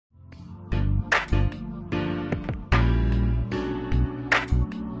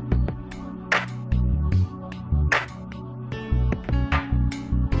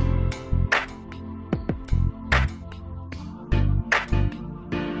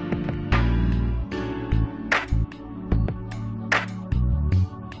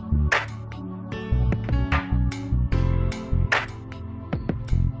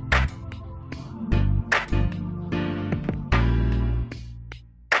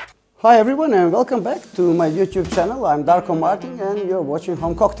Hi everyone and welcome back to my YouTube channel. I'm Darko Martin and you're watching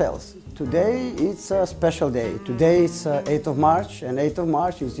Home Cocktails. Today it's a special day. Today it's 8th of March and 8th of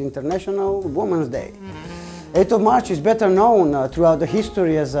March is International Women's Day. 8th of March is better known throughout the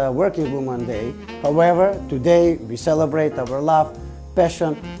history as a Working Woman Day. However, today we celebrate our love,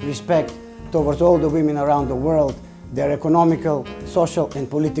 passion, respect towards all the women around the world, their economical, social and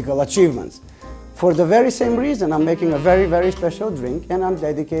political achievements. For the very same reason, I'm making a very special drink and I'm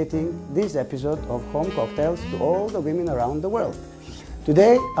dedicating this episode of Home Cocktails to all the women around the world.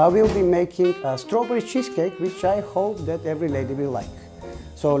 Today I will be making a strawberry cheesecake which I hope that every lady will like.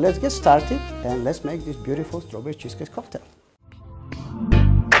 So let's get started and let's make this beautiful strawberry cheesecake cocktail.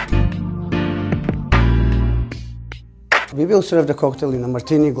 We will serve the cocktail in a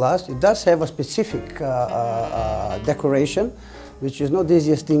martini glass. It does have a specific decoration, which is not the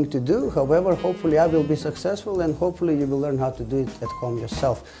easiest thing to do. However, hopefully I will be successful and hopefully you will learn how to do it at home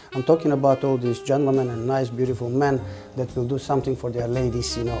yourself. I'm talking about all these gentlemen and nice, beautiful men that will do something for their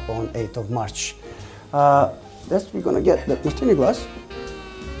ladies, you know, on 8th of March. Next, we're gonna get the martini glass.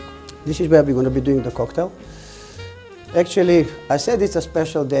 This is where we're gonna be doing the cocktail. Actually, I said it's a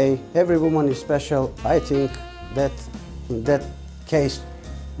special day. Every woman is special. I think that in that case,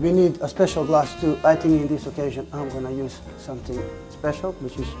 we need a special glass too. I think in this occasion I'm going to use something special,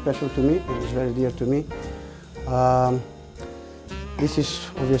 which is special to me and is very dear to me. This is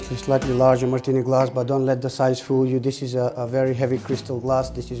obviously slightly larger martini glass, but don't let the size fool you. This is a very heavy crystal glass.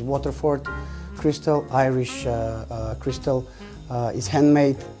 This is Waterford crystal, Irish crystal. It's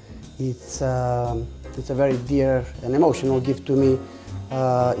handmade. It's a very dear and emotional gift to me.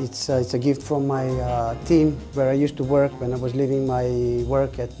 It's a gift from my team where I used to work when I was leaving my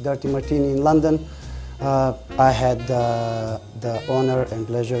work at Dirty Martini in London. I had the honor and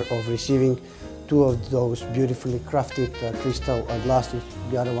pleasure of receiving two of those beautifully crafted crystal glasses.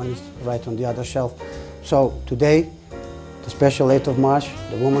 The other one is right on the other shelf. So today, the special 8th of March,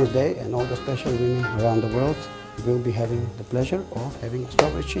 the Women's Day, and all the special women around the world will be having the pleasure of having a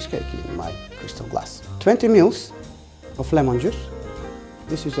strawberry cheesecake in my crystal glass. 20 ml of lemon juice.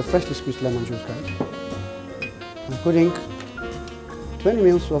 This is a freshly squeezed lemon juice, guys. I'm putting 20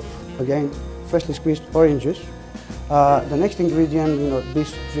 ml of, again, freshly squeezed orange juice. The next ingredient, you know,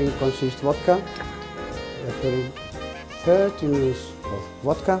 this drink consists of vodka. We're putting 30 ml of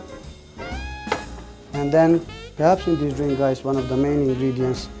vodka. And then, perhaps in this drink, guys, one of the main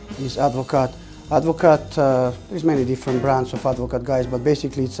ingredients is Advocat. Advocat, there's many different brands of Advocat, guys, but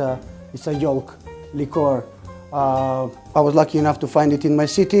basically it's a yolk liqueur. I was lucky enough to find it in my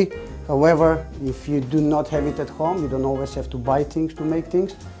city. However, if you do not have it at home, you don't always have to buy things to make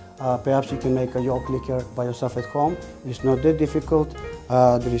things. Perhaps you can make a yolk liquor by yourself at home. It's not that difficult.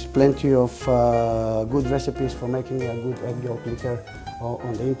 There is plenty of good recipes for making a good egg yolk liquor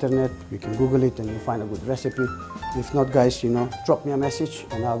on the internet. You can Google it and you'll find a good recipe. If not, guys, you know, drop me a message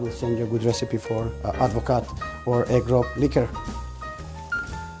and I will send you a good recipe for Advocat or egg yolk liquor.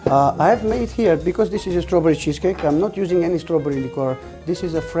 I have made here, because this is a strawberry cheesecake, I'm not using any strawberry liqueur. This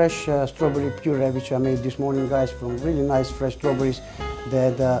is a fresh strawberry puree which I made this morning, guys, from really nice fresh strawberries. They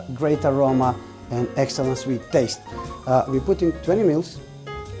had a great aroma and excellent sweet taste. We're putting 20 ml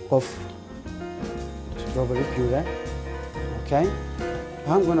of strawberry puree. Okay.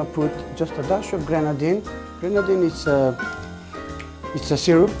 I'm going to put just a dash of grenadine. Grenadine is it's a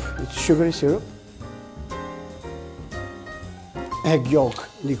syrup, it's sugary syrup. Egg yolk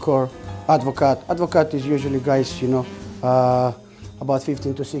liqueur, Advocat. Advocat is usually, guys, you know, about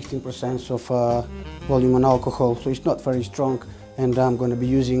 15 to 16% of volume on alcohol, so it's not very strong. And I'm going to be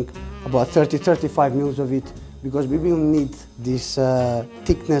using about 30-35 ml of it because we will need this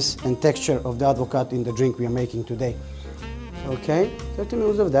thickness and texture of the Advocat in the drink we are making today. Okay, 30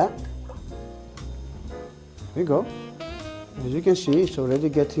 ml of that. Here we go. As you can see, it's already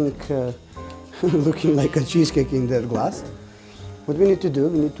getting looking like a cheesecake in that glass. What we need to do,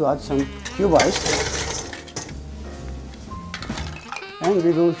 we need to add some cube ice. And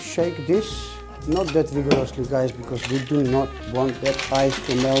we will shake this, not that vigorously, guys, because we do not want that ice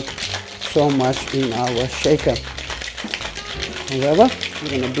to melt so much in our shaker. However, we're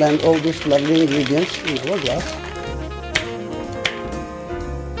going to blend all these lovely ingredients in our glass.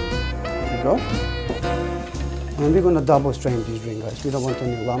 There we go. And we're going to double strain this drink, guys. We don't want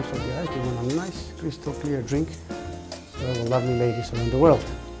any lumps of the ice. We want a nice, crystal clear drink. All lovely ladies around the world.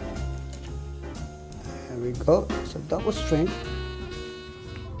 There we go. It's a double strain.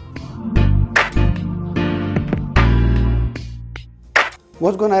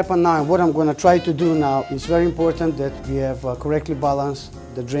 What's going to happen now and what I'm going to try to do now is very important that we have correctly balanced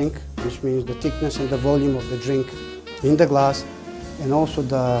the drink, which means the thickness and the volume of the drink in the glass. and also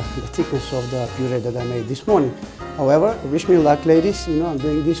the thickness of the puree that I made this morning. However, wish me luck, ladies. You know, I'm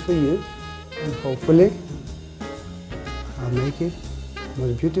doing this for you, and hopefully I'll make it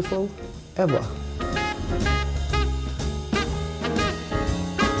most beautiful ever.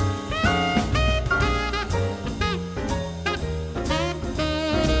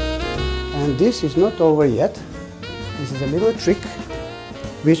 And this is not over yet. This is a little trick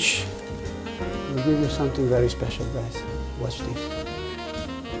which will give you something very special, guys. Watch this.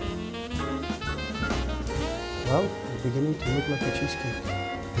 Well, it's beginning to look like a cheesecake.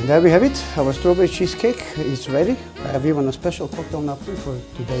 And there we have it. Our strawberry cheesecake is ready. I have even a special cocktail napkin for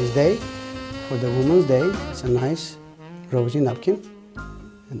today's day, for the Women's Day. It's a nice rosy napkin.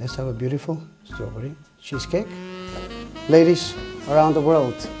 And that's our beautiful strawberry cheesecake. Ladies around the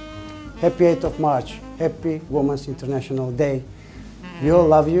world, happy 8th of March. Happy Women's International Day. We all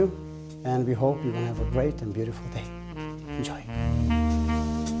love you, and we hope you're going to have a great and beautiful day. Enjoy.